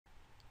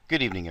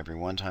Good evening,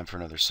 everyone. Time for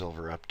another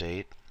silver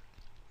update.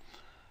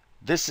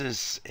 This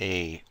is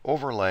a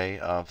overlay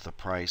of the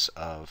price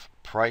of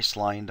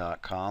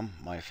Priceline.com,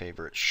 my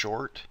favorite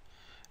short,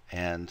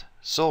 and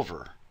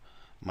silver,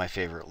 my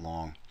favorite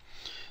long.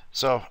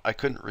 So I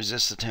couldn't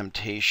resist the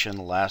temptation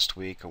last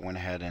week. I went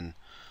ahead and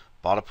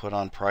bought a put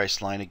on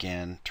Priceline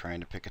again, trying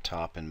to pick a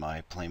top in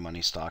my Play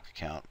Money stock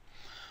account.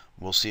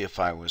 We'll see if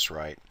I was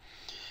right.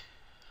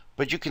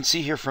 But you can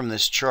see here from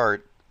this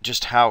chart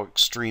just how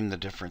extreme the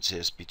difference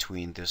is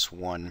between this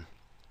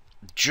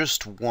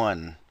just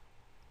one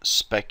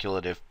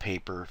speculative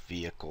paper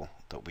vehicle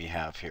that we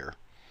have here,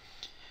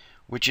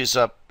 which is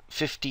up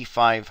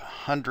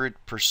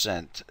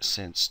 5,500%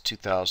 since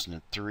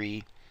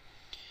 2003.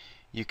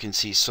 You can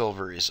see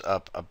silver is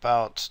up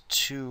about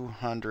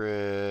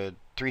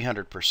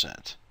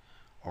 300%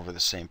 over the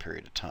same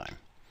period of time.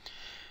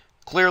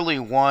 Clearly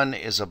one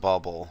is a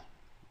bubble.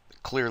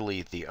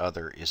 Clearly the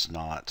other is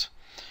not.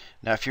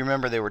 Now, if you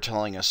remember, they were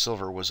telling us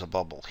silver was a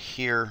bubble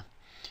here.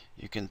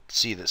 You can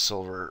see that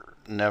silver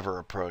never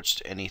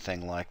approached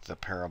anything like the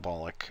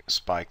parabolic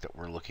spike that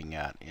we're looking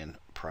at in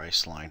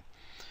Priceline.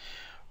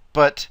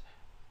 But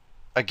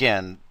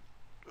again,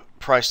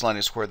 Priceline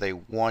is where they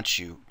want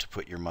you to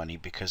put your money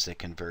because they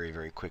can very,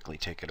 very quickly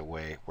take it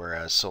away,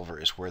 whereas silver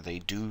is where they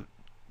do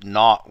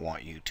not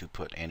want you to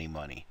put any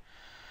money.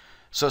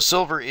 So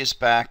silver is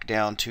back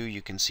down to,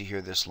 you can see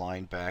here this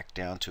line back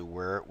down to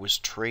where it was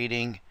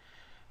trading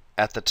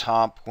at the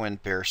top when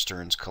Bear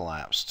Stearns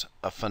collapsed.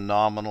 A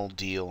phenomenal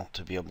deal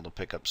to be able to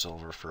pick up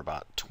silver for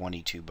about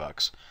 22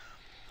 bucks.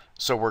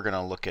 So we're going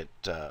to look at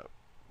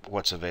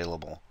what's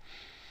available.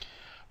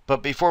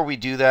 But before we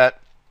do that,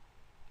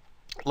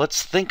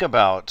 let's think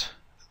about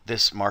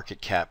this market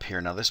cap here.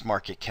 Now, this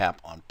market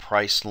cap on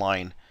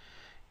Priceline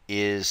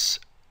is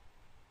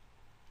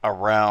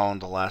around,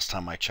 the last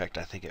time I checked,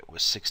 I think it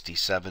was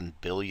 $67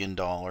 billion.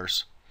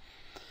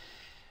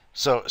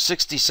 So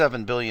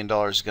 $67 billion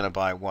is going to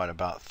buy what,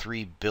 about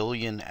 3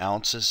 billion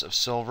ounces of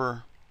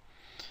silver?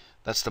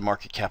 That's the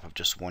market cap of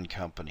just one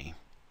company.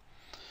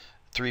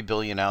 3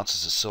 billion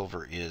ounces of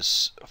silver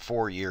is a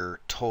 4-year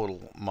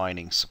total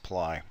mining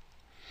supply.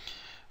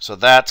 So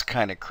that's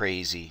kind of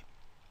crazy.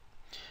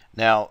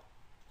 Now,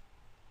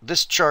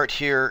 this chart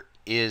here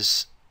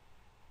is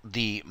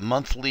the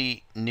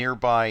monthly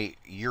nearby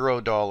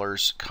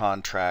Eurodollars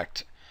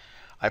contract.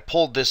 I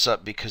pulled this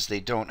up because they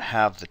don't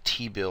have the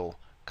T-bill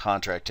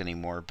contract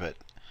anymore, but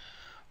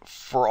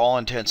for all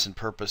intents and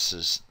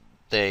purposes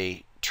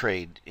they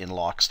trade in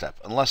lockstep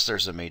unless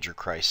there's a major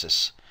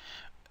crisis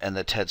and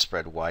the TED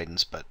spread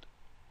widens, but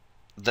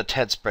the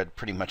TED spread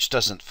pretty much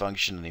doesn't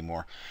function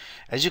anymore.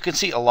 As you can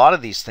see, a lot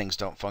of these things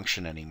don't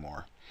function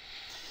anymore.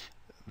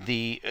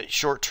 The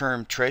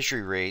short-term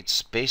treasury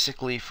rates,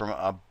 basically from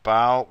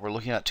about, we're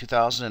looking at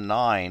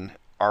 2009,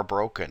 are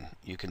broken.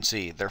 You can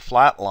see they're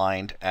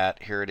flatlined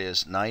at, here it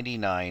is,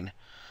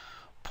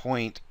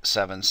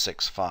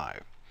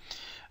 99.765.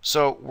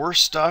 So we're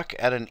stuck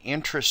at an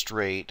interest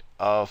rate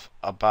of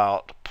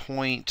about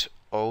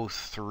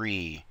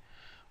 0.03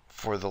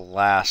 for the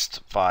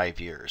last 5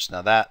 years.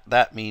 Now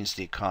that means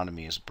the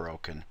economy is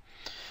broken.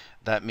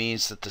 That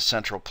means that the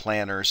central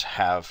planners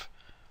have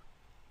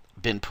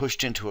been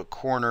pushed into a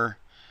corner.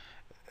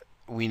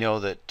 We know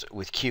that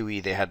with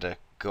QE they had to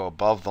go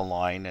above the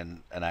line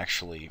and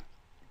actually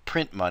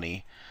print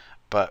money,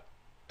 but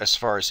as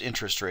far as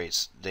interest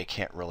rates, they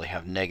can't really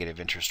have negative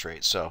interest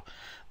rates. So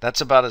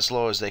that's about as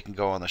low as they can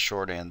go on the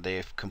short end.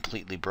 They've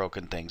completely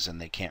broken things and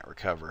they can't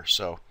recover.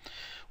 So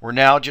we're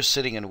now just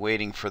sitting and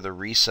waiting for the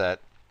reset.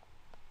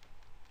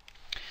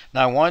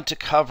 Now I wanted to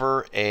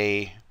cover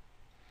a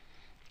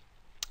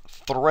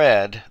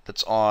thread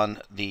that's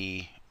on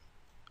the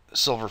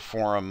Silver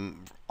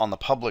Forum on the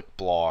public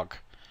blog,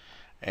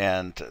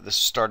 and this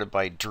is started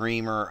by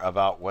Dreamer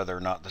about whether or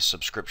not the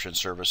subscription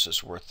service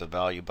is worth the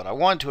value. But I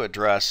wanted to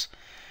address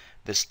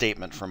this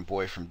statement from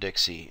Boy from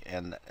Dixie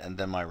and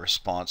then my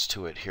response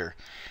to it here.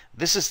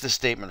 This is the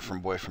statement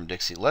from Boy from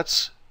Dixie.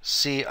 Let's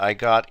see, I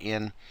got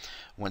in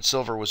when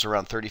silver was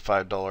around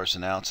 $35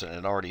 an ounce and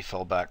it already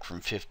fell back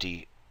from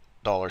 $50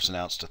 an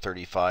ounce to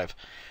 $35,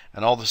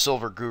 and all the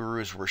silver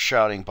gurus were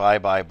shouting buy,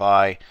 buy,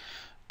 buy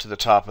to the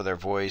top of their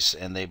voice,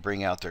 and they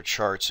bring out their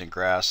charts and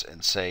graphs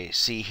and say,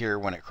 see here,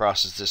 when it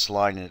crosses this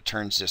line and it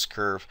turns this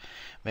curve,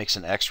 makes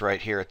an X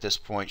right here at this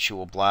point, she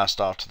will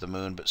blast off to the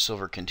moon. But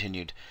silver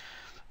continued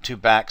to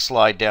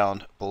backslide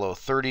down below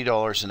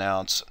 $30 an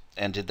ounce.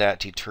 And did that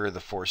deter the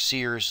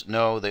foreseers?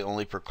 No, they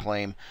only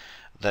proclaim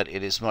that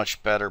it is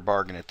much better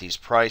bargain at these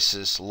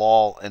prices,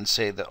 lol, and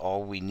say that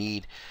all we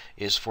need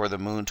is for the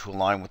moon to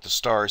align with the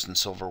stars and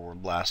silver will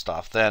blast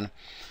off then.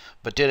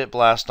 But did it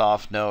blast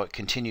off? No, it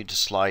continued to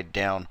slide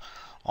down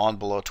on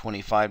below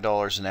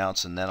 $25 an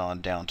ounce and then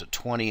on down to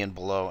 20 and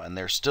below, and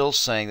they're still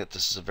saying that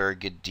this is a very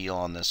good deal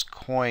on this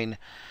coin.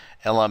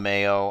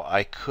 LMAO,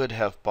 I could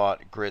have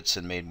bought grits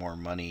and made more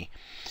money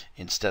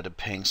instead of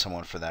paying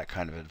someone for that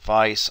kind of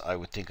advice. I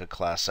would think a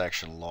class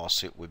action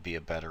lawsuit would be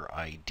a better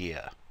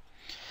idea.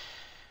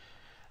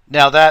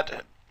 Now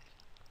that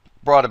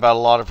brought about a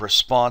lot of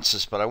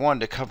responses, but I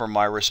wanted to cover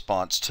my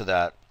response to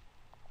that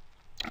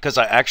because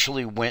I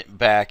actually went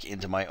back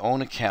into my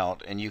own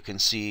account, and you can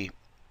see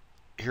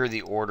here are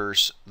the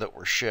orders that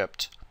were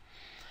shipped.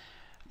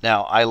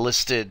 Now, I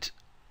listed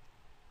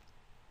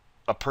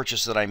a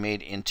purchase that I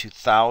made in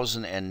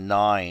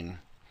 2009,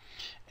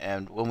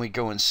 and when we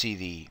go and see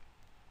the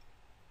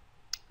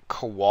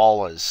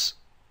koalas,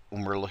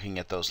 when we're looking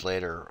at those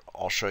later,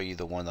 I'll show you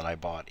the one that I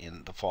bought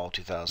in the fall of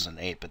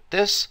 2008. But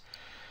this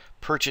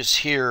purchase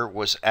here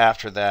was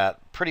after that.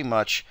 Pretty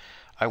much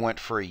I went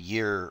for a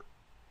year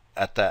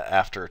at that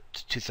after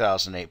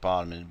 2008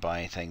 bottom and didn't buy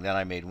anything. Then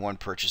I made one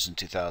purchase in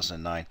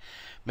 2009,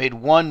 made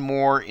one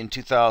more in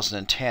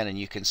 2010, and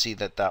you can see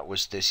that that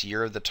was this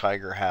Year of the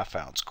Tiger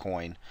half-ounce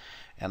coin,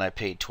 and I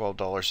paid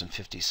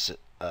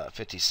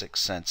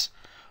 $12.56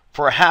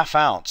 for a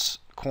half-ounce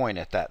coin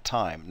at that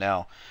time.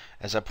 Now,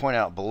 as I point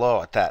out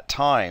below, at that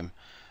time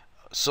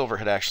silver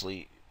had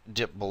actually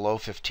dipped below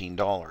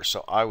 $15,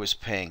 so I was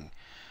paying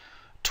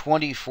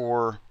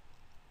 $25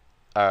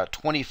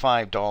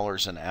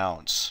 an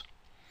ounce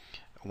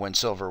when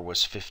silver was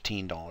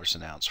 $15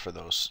 an ounce for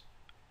those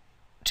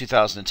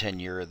 2010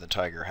 Year of the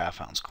Tiger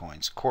half-ounce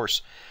coins. Of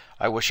course,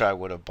 I wish I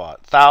would have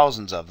bought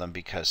thousands of them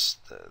because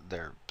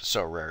they're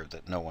so rare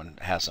that no one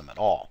has them at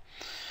all.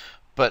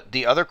 But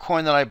the other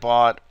coin that I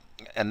bought,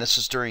 and this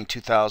is during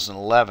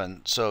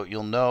 2011, so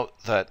you'll note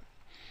that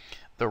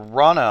the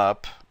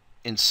run-up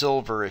in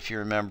silver, if you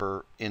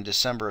remember, in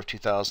December of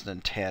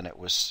 2010, it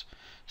was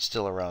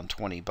still around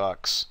 20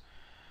 bucks.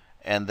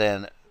 And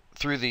then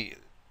through the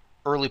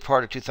early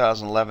part of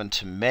 2011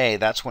 to May,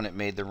 that's when it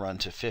made the run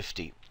to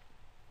 50.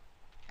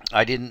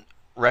 I didn't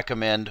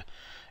recommend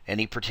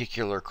any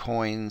particular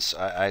coins.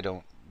 I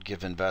don't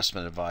give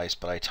investment advice,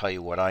 but I tell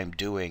you what I'm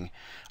doing.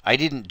 I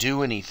didn't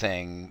do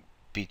anything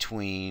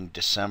between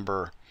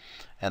December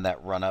and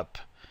that run up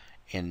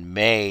in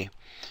May.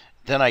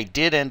 Then I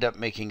did end up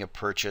making a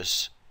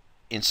purchase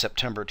in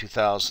September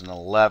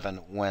 2011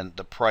 when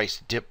the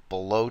price dipped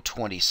below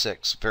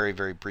 26 very,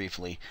 very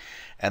briefly,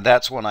 and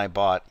that's when I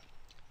bought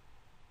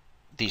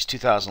these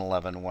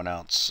 2011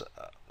 1-ounce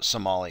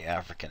Somali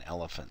African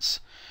elephants.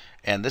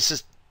 And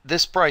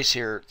this price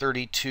here,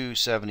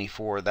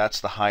 $32.74,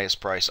 that's the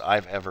highest price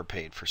I've ever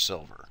paid for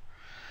silver.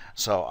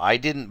 So I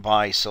didn't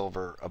buy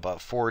silver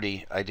above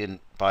 40, I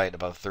didn't buy it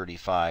above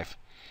 35,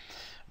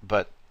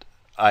 but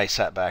I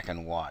sat back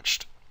and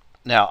watched.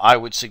 Now, I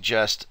would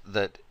suggest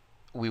that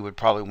we would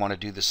probably want to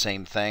do the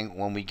same thing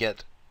when we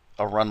get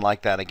a run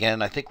like that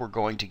again. I think we're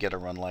going to get a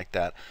run like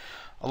that.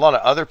 A lot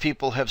of other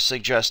people have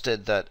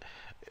suggested that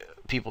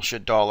people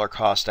should dollar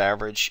cost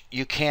average.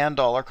 You can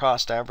dollar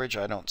cost average.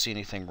 I don't see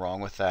anything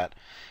wrong with that.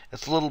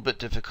 It's a little bit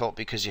difficult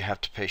because you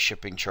have to pay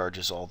shipping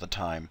charges all the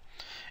time,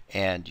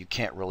 and you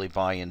can't really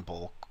buy in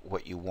bulk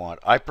what you want.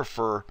 I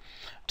prefer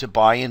to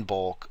buy in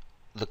bulk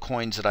the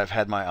coins that I've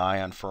had my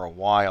eye on for a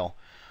while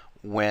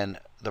when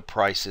the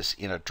price is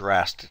in a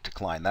drastic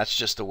decline. That's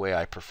just the way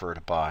I prefer to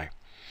buy.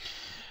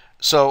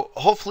 So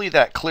hopefully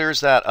that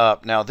clears that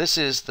up. Now, this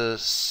is the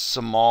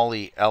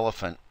Somali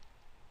elephant.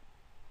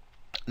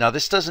 Now,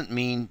 this doesn't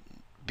mean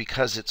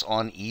because it's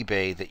on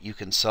eBay that you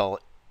can sell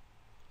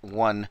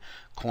one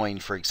coin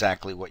for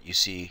exactly what you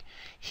see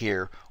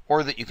here,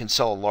 or that you can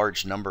sell a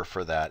large number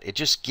for that. It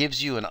just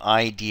gives you an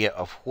idea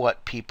of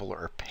what people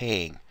are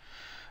paying.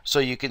 So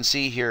you can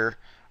see here,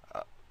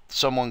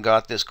 someone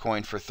got this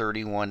coin for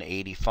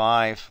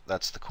 $31.85.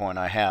 That's the coin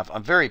I have.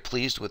 I'm very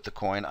pleased with the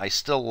coin. I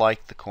still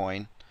like the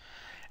coin,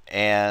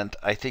 and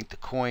I think the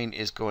coin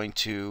is going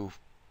to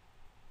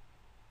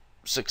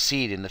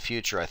succeed in the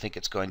future. I think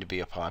it's going to be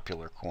a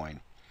popular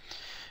coin,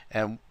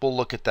 and we'll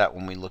look at that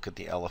when we look at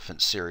the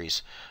elephant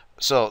series.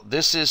 So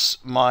this is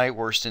my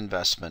worst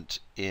investment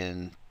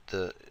in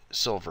the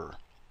silver,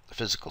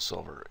 physical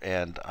silver,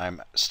 and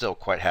I'm still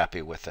quite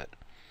happy with it.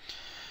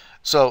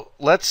 So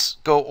let's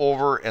go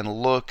over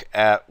and look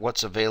at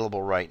what's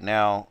available right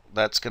now.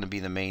 That's going to be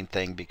the main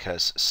thing,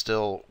 because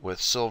still with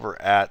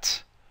silver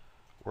at,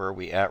 where are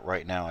we at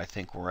right now? I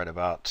think we're at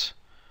about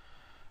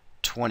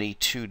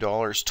 $22,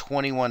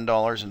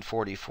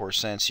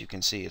 $21.44. You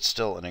can see it's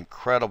still an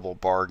incredible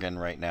bargain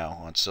right now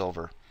on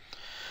silver.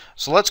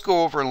 So let's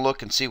go over and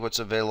look and see what's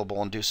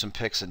available and do some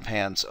picks and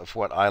pans of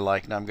what I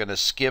like. Now I'm going to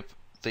skip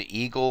the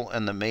eagle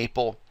and the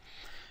maple,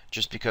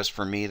 just because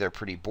for me they're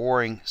pretty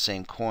boring.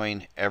 Same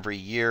coin every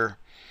year.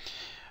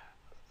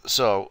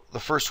 So the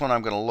first one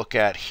I'm going to look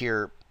at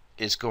here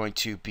is going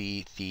to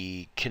be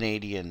the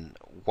Canadian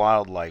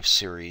Wildlife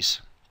Series,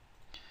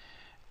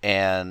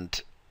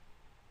 and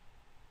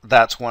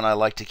that's one I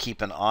like to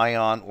keep an eye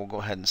on. We'll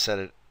go ahead and set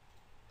it,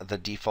 the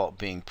default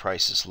being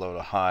prices low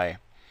to high.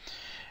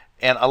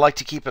 And I like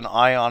to keep an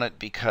eye on it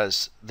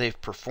because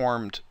they've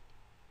performed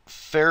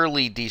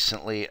fairly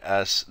decently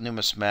as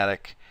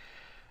numismatic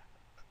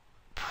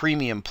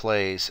premium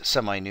plays,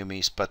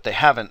 semi-numies, but they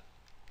haven't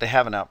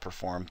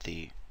outperformed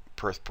the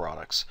Perth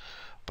products.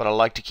 But I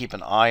like to keep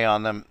an eye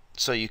on them.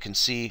 So you can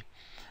see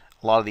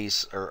a lot of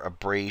these are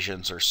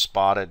abrasions or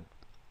spotted.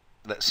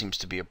 That seems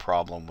to be a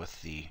problem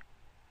with the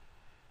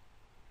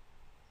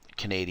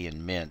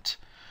Canadian Mint.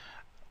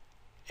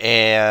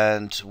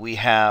 And we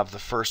have the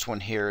first one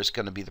here is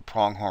going to be the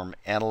pronghorn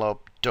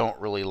antelope. Don't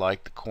really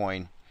like the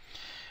coin.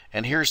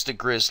 And here's the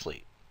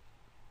grizzly.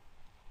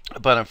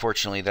 But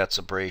unfortunately that's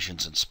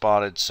abrasions and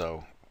spotted,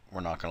 so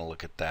we're not going to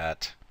look at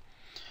that.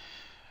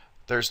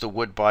 There's the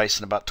wood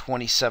bison, about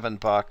 27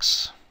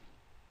 bucks.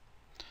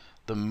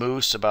 The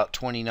moose, about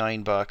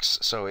 29 bucks.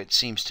 So it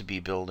seems to be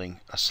building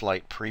a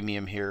slight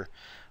premium here.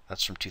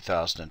 That's from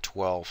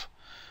 2012.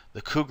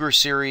 The cougar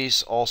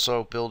series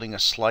also building a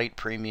slight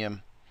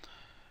premium.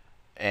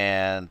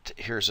 And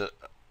here's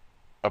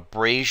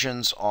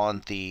abrasions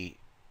on the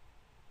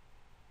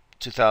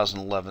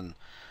 2011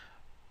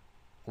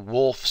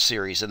 wolf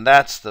series, and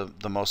that's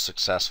the most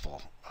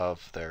successful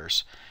of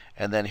theirs.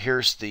 And then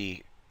here's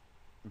the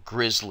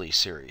grizzly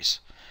series.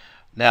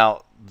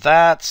 Now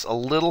that's a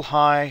little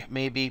high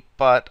maybe,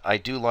 but I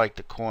do like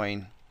the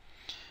coin.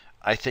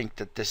 I think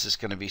that this is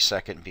going to be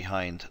second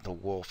behind the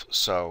wolf,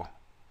 so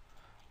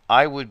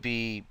I would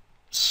be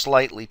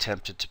slightly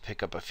tempted to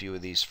pick up a few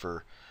of these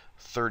for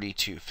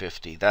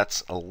 $32.50.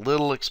 That's a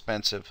little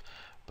expensive,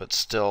 but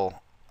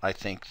still I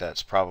think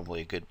that's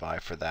probably a good buy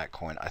for that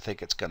coin. I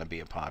think it's going to be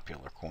a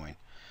popular coin.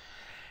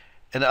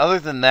 And other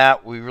than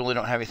that, we really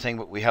don't have anything,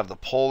 but we have the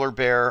polar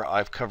bear.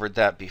 I've covered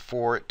that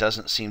before. It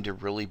doesn't seem to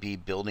really be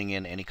building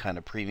in any kind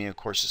of premium. Of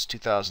course, it's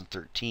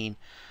 2013,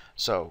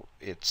 so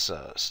it's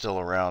still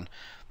around.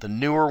 The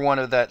newer one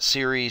of that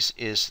series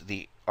is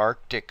the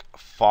Arctic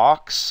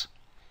fox,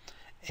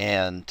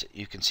 and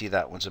you can see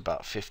that one's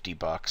about 50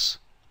 bucks.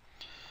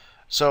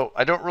 So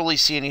I don't really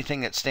see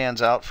anything that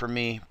stands out for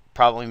me.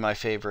 Probably my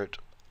favorite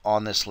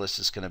on this list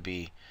is going to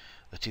be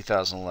the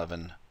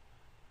 2011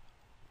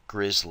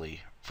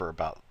 Grizzly for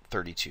about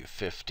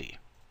 $32.50.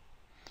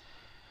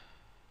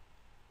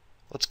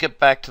 Let's get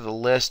back to the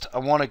list. I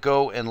want to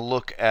go and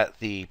look at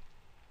the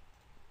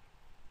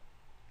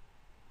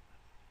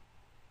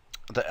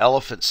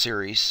elephant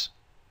series.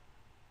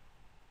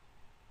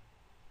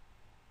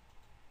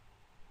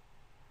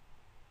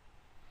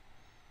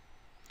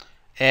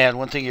 And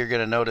one thing you're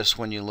going to notice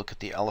when you look at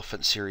the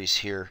elephant series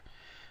here,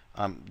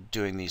 I'm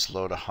doing these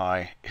low to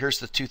high. Here's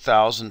the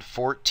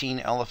 2014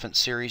 elephant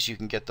series. You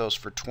can get those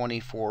for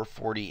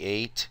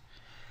 $24.48.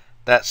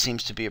 That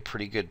seems to be a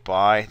pretty good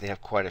buy. They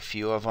have quite a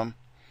few of them.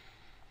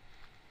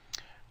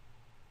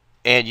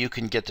 And you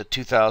can get the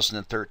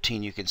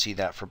 2013, you can see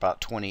that for about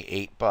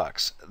 28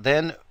 bucks.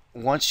 Then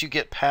once you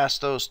get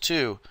past those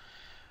two,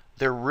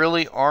 there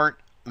really aren't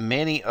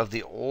many of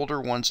the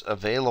older ones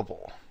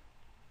available.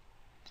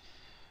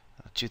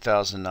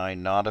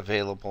 2009 not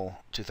available,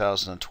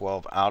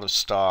 2012 out of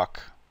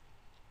stock.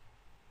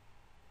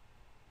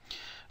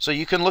 So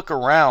you can look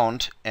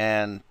around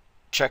and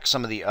check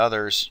some of the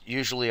others.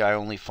 Usually I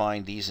only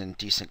find these in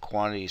decent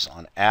quantities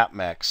on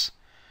APMEX.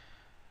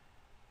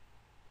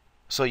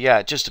 So yeah,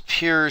 it just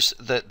appears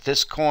that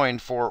this coin,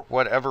 for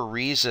whatever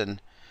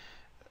reason,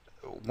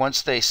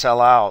 once they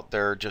sell out,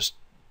 there just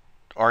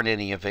aren't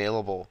any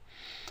available.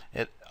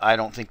 I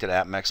don't think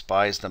that APMEX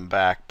buys them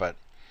back, but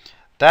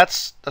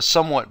that's a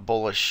somewhat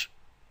bullish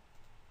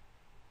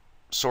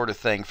sort of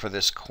thing for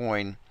this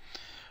coin.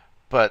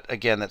 But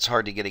again, that's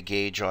hard to get a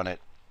gauge on it.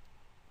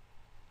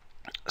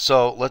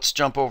 So let's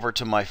jump over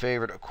to my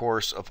favorite, of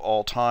course, of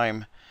all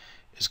time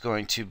is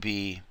going to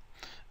be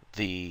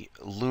the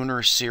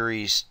Lunar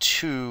Series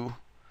 2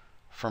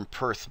 from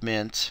Perth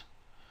Mint.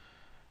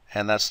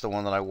 And that's the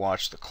one that I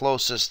watched the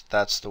closest.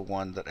 That's the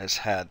one that has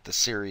had the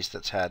series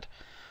that's had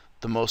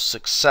the most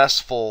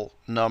successful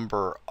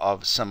number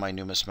of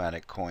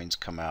semi-numismatic coins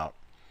come out.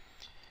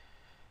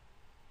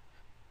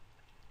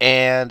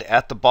 And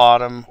at the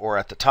bottom, or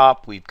at the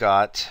top, we've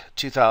got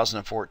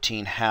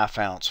 2014 half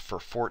ounce for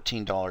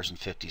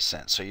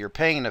 $14.50. So you're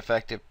paying an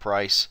effective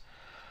price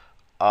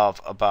of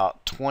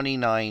about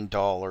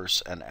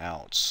 $29 an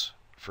ounce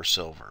for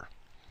silver.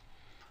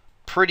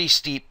 Pretty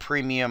steep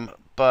premium,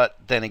 but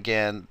then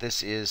again,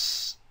 this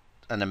is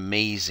an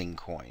amazing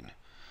coin.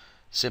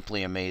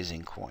 Simply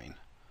amazing coin.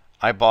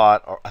 I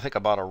think I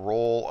bought a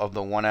roll of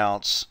the 1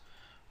 ounce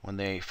when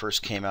they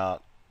first came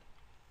out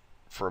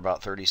for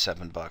about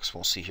 37 bucks.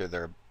 We'll see here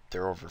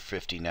they're over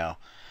 50 now.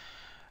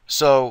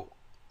 So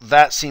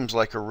that seems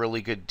like a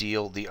really good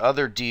deal. The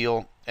other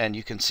deal, and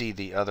you can see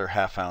the other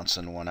half ounce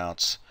and 1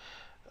 ounce,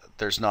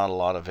 there's not a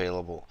lot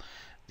available.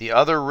 The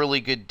other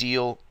really good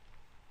deal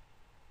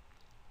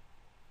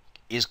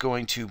is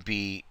going to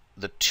be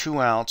the 2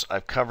 ounce.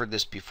 I've covered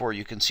this before.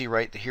 You can see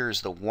right here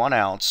is the 1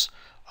 ounce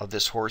of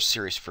this horse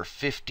series for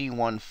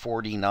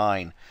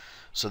 $51.49.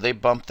 So they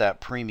bumped that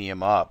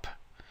premium up.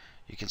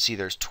 You can see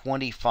there's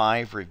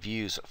 25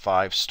 reviews at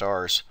 5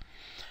 stars.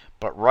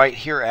 But right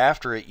here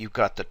after it, you've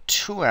got the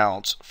 2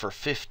 ounce for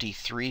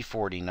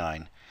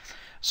 $53.49.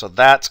 So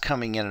that's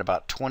coming in at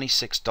about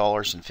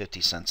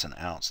 $26.50 an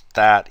ounce.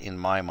 That, in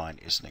my mind,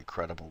 is an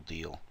incredible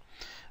deal.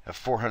 I have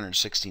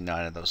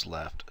 469 of those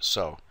left.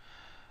 So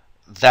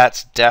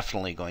that's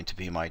definitely going to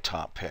be my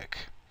top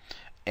pick.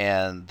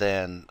 And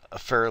then a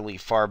fairly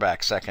far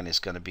back second is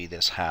going to be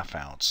this half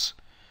ounce.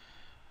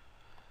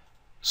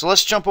 So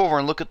let's jump over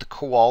and look at the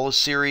Koala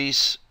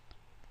series.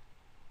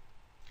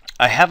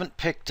 I haven't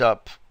picked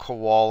up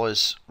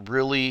koalas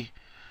really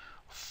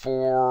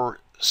for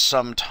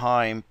some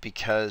time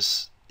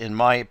because, in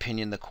my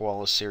opinion, the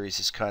koala series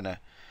has kind of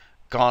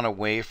gone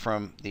away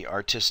from the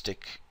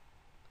artistic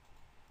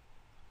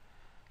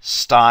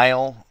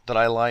style that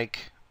I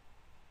like.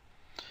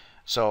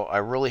 So I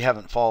really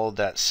haven't followed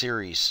that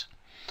series.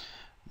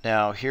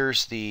 Now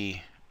here's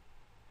the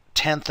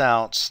 10th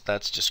ounce.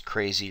 That's just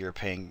crazy. You're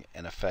paying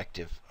an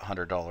effective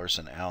 $100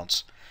 an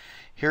ounce.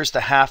 Here's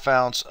the half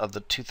ounce of the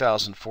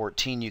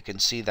 2014. You can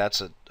see that's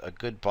a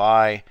good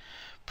buy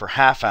for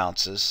half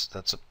ounces.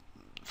 That's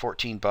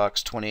 $14,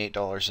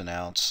 $28 an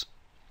ounce.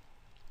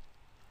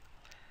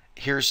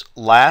 Here's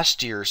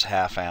last year's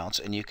half ounce,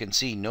 and you can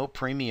see no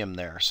premium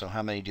there. So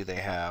how many do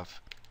they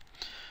have?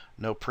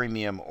 No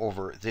premium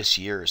over this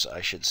year's, I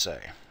should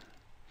say.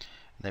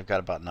 They've got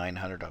about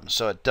 900 of them.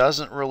 So it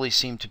doesn't really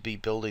seem to be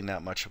building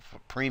that much of a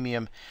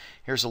premium.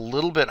 Here's a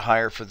little bit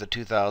higher for the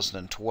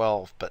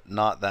 2012, but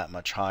not that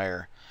much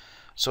higher.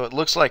 So it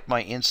looks like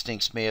my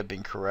instincts may have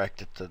been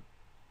correct that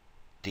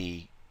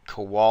the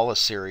koala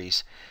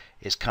series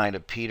is kind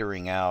of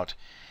petering out.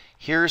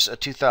 Here's a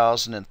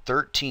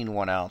 2013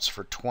 1 ounce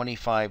for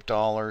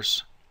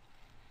 $25.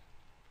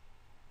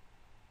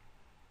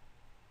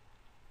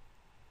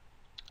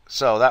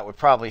 So that would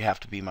probably have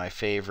to be my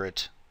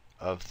favorite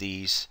of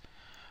these.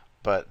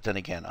 But then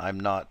again, I'm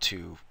not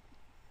too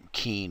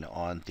keen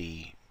on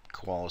the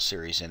koala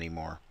series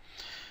anymore.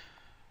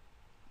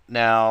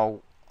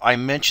 Now, I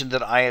mentioned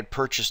that I had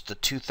purchased the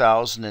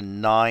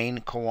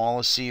 2009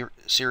 koala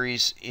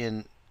series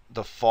in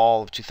the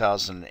fall of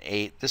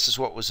 2008. This is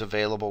what was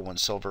available when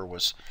silver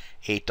was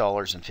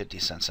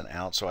 $8.50 an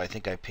ounce. So I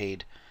think I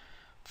paid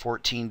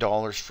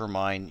 $14 for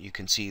mine. You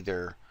can see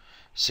they're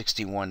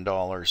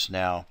 $61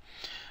 now.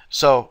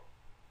 So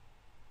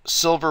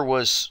silver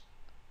was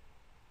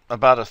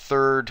about a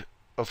third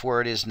of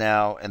where it is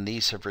now, and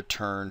these have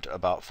returned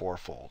about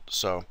fourfold.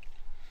 So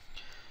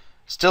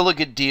still a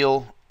good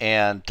deal,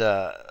 and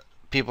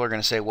people are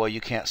going to say, well,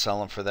 you can't sell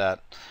them for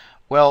that.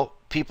 Well,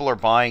 people are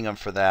buying them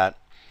for that,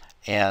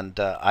 and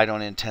I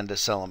don't intend to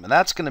sell them. And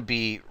that's going to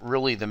be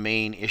really the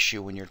main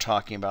issue when you're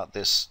talking about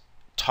this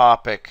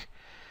topic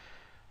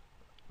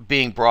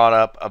being brought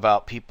up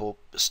about people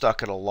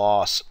stuck at a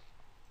loss.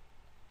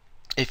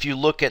 If you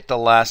look at the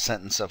last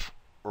sentence of,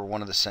 or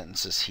one of the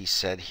sentences he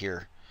said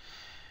here,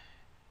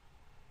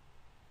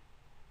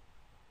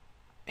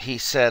 he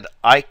said,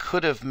 I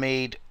could have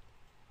made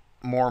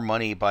more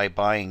money by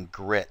buying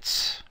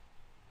grits.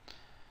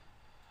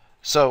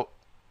 So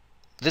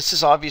this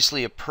is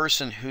obviously a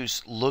person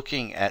who's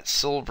looking at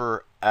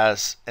silver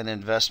as an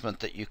investment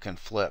that you can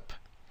flip.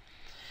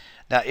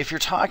 Now, if you're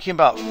talking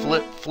about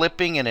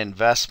flipping an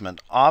investment,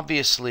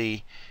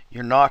 obviously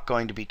you're not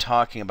going to be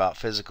talking about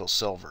physical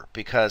silver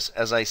because,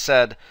 as I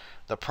said,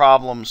 the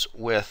problems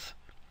with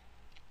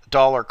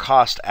dollar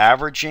cost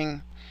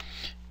averaging,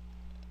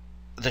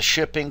 the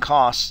shipping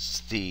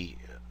costs, the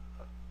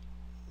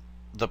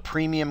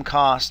premium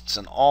costs,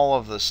 and all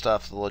of the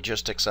stuff, the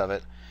logistics of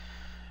it.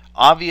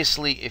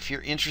 Obviously, if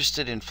you're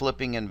interested in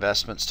flipping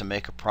investments to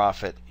make a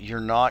profit, you're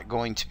not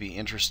going to be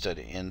interested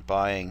in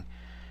buying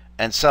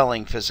and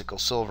selling physical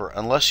silver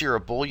unless you're a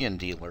bullion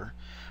dealer.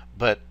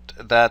 But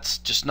that's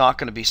just not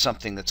going to be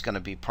something that's going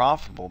to be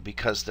profitable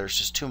because there's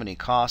just too many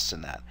costs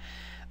in that.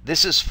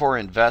 This is for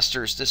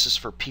investors. This is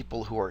for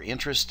people who are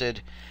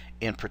interested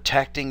in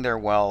protecting their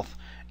wealth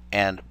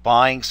and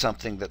buying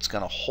something that's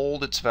going to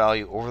hold its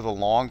value over the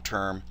long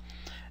term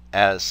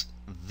as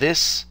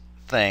this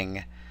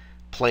thing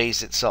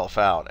plays itself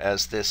out,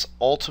 as this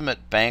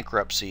ultimate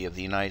bankruptcy of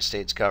the United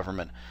States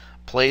government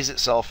plays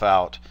itself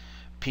out.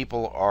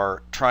 People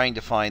are trying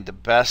to find the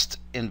best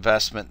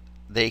investment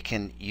they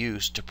can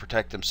use to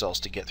protect themselves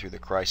to get through the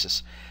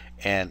crisis,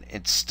 and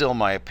it's still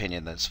my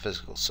opinion that it's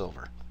physical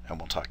silver. And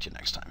we'll talk to you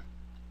next time.